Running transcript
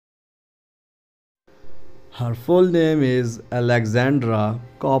Her full name is Alexandra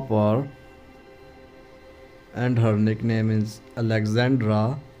Copper and her nickname is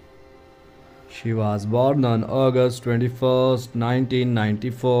Alexandra. She was born on August 21st,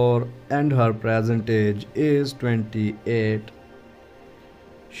 1994 and her present age is 28.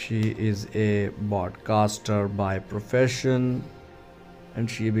 She is a broadcaster by profession and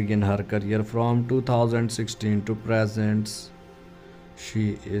she began her career from 2016 to present.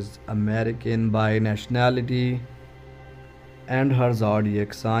 She is American by nationality and her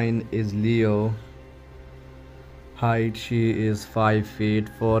zodiac sign is Leo. Height, she is 5 feet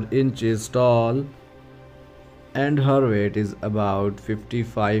 4 inches tall and her weight is about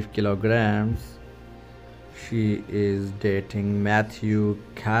 55 kilograms. She is dating Matthew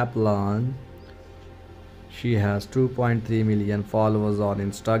Kaplan. She has 2.3 million followers on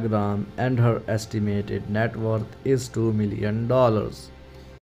Instagram and her estimated net worth is $2 million.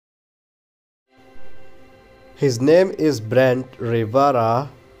 His name is Brent Rivera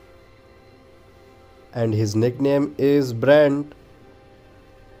and his nickname is Brent.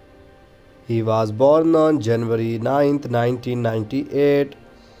 He was born on January 9th, 1998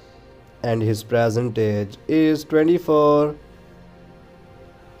 and his present age is 24.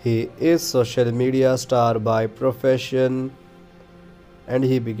 He is social media star by profession and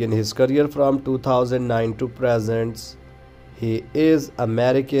he began his career from 2009 to present. He is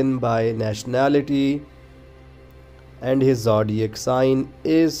American by nationality and his zodiac sign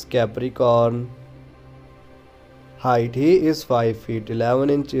is Capricorn. Height, he is 5 feet 11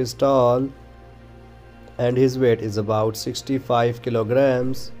 inches tall and his weight is about 65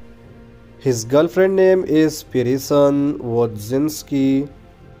 kilograms. His girlfriend name is Pirison Wodzinski.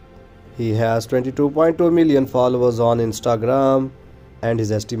 He has 22.2 million followers on Instagram and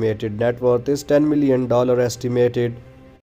his estimated net worth is $10 million estimated.